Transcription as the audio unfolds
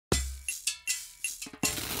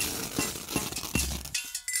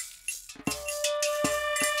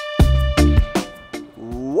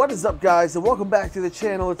What is up, guys, and welcome back to the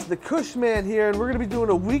channel. It's the Kush Man here, and we're going to be doing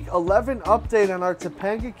a week 11 update on our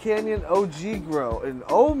Topanga Canyon OG grow. And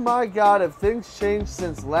oh my god, have things changed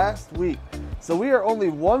since last week. So we are only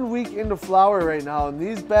 1 week into flower right now, and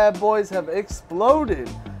these bad boys have exploded.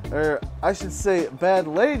 Or I should say bad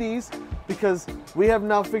ladies, because we have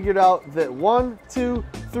now figured out that 1, 2,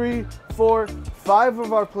 3, 4, 5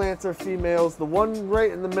 of our plants are females. The one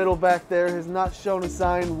right in the middle back there has not shown a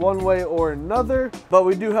sign one way or another, but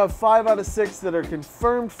we do have 5 out of 6 that are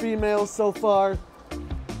confirmed females so far.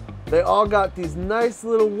 They all got these nice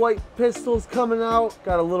little white pistils coming out.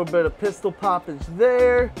 Got a little bit of pistil poppage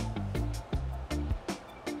there.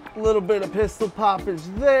 A little bit of pistil poppage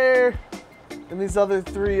there. And these other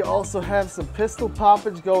 3 also have some pistil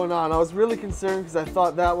poppage going on. I was really concerned because I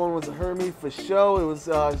thought that one was a Hermy for show. It was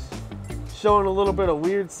showing a little bit of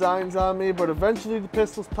weird signs on me, but eventually the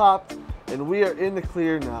pistils popped and we are in the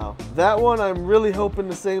clear now. That one, I'm really hoping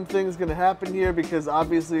the same thing is going to happen here, because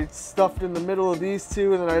obviously it's stuffed in the middle of these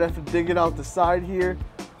 2 and then I'd have to dig it out the side here,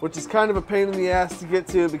 which is kind of a pain in the ass to get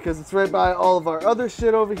to because it's right by all of our other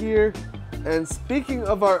shit over here. And speaking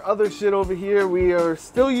of our other shit over here, we are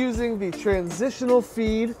still using the transitional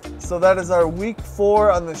feed. So that is our week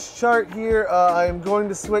 4 on this chart here. I am going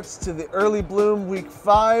to switch to the early bloom week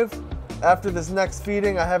 5 after this next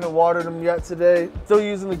feeding. I haven't watered them yet today. Still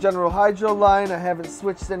using the General Hydro line. I haven't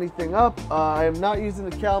switched anything up. I am not using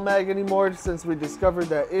the CalMag anymore since we discovered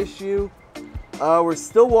that issue. We're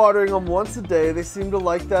still watering them once a day. They seem to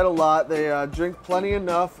like that a lot. They drink plenty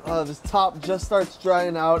enough. This top just starts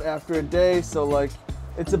drying out after a day, so like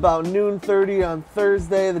it's about noon 30 on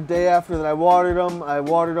Thursday, the day after that I watered them. I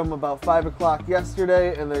watered them about 5 o'clock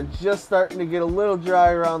yesterday, and they're just starting to get a little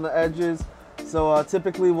dry around the edges. So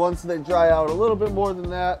typically once they dry out a little bit more than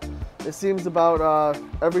that, it seems about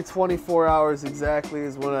every 24 hours exactly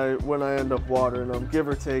is when I end up watering them, give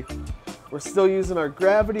or take. We're still using our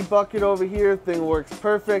gravity bucket over here. Thing works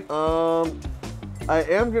perfect. I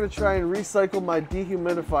am going to try and recycle my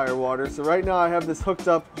dehumidifier water. So right now I have this hooked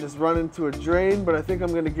up, just running to a drain, but I think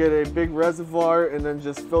I'm going to get a big reservoir and then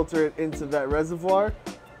just filter it into that reservoir.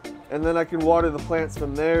 And then I can water the plants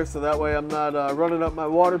from there, so that way I'm not running up my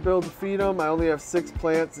water bill to feed them. I only have 6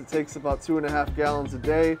 plants. It takes about 2.5 gallons a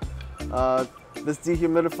day. This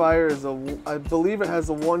dehumidifier is I believe it has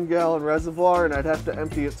a 1 gallon reservoir, and I'd have to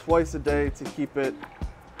empty it twice a day to keep it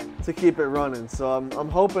running. So I'm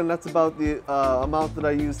hoping that's about the amount that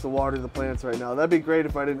I use to water the plants right now. That'd be great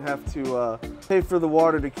if I didn't have to pay for the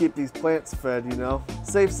water to keep these plants fed, you know.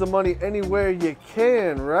 Save some money anywhere you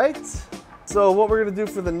can, right? So what we're going to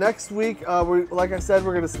do for the next week, like I said,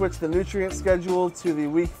 we're going to switch the nutrient schedule to the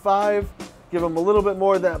week 5. Give them a little bit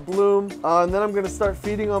more of that bloom, and then I'm going to start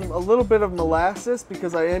feeding them a little bit of molasses,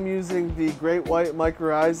 because I am using the great white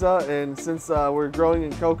mycorrhiza, and since we're growing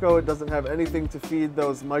in cocoa, it doesn't have anything to feed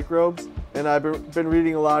those microbes. And I've been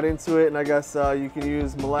reading a lot into it, and I guess you can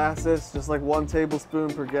use molasses, just like 1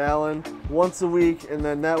 tablespoon per gallon, once a week, and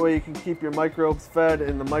then that way you can keep your microbes fed,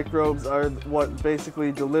 and the microbes are what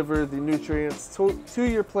basically deliver the nutrients to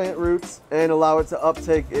your plant roots and allow it to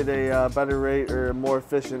uptake at a better rate, or a more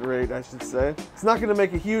efficient rate, I should say. It's not going to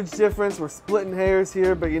make a huge difference. We're splitting hairs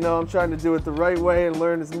here, but you know, I'm trying to do it the right way and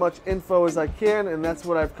learn as much info as I can, and that's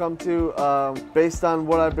what I've come to based on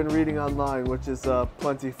what I've been reading online, which is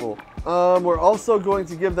plentiful. We're also going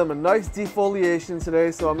to give them a nice defoliation today,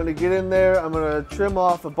 so I'm going to get in there. I'm going to trim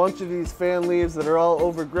off a bunch of these fan leaves that are all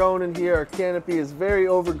overgrown in here. Our canopy is very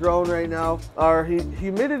overgrown right now. Our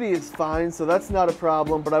humidity is fine, so that's not a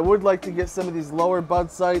problem, but I would like to get some of these lower bud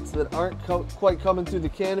sites that aren't quite coming through the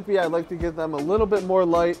canopy. I'd like to get them a little bit more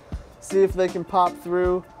light, see if they can pop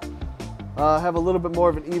through. Have a little bit more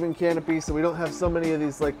of an even canopy, so we don't have so many of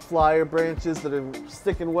these like flyer branches that are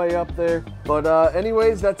sticking way up there. But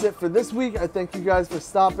anyways, that's it for this week. I thank you guys for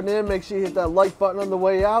stopping in. Make sure you hit that like button on the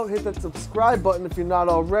way out. Hit that subscribe button if you're not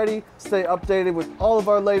already. Stay updated with all of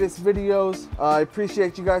our latest videos. I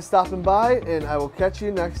appreciate you guys stopping by, and I will catch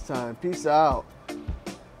you next time. Peace out.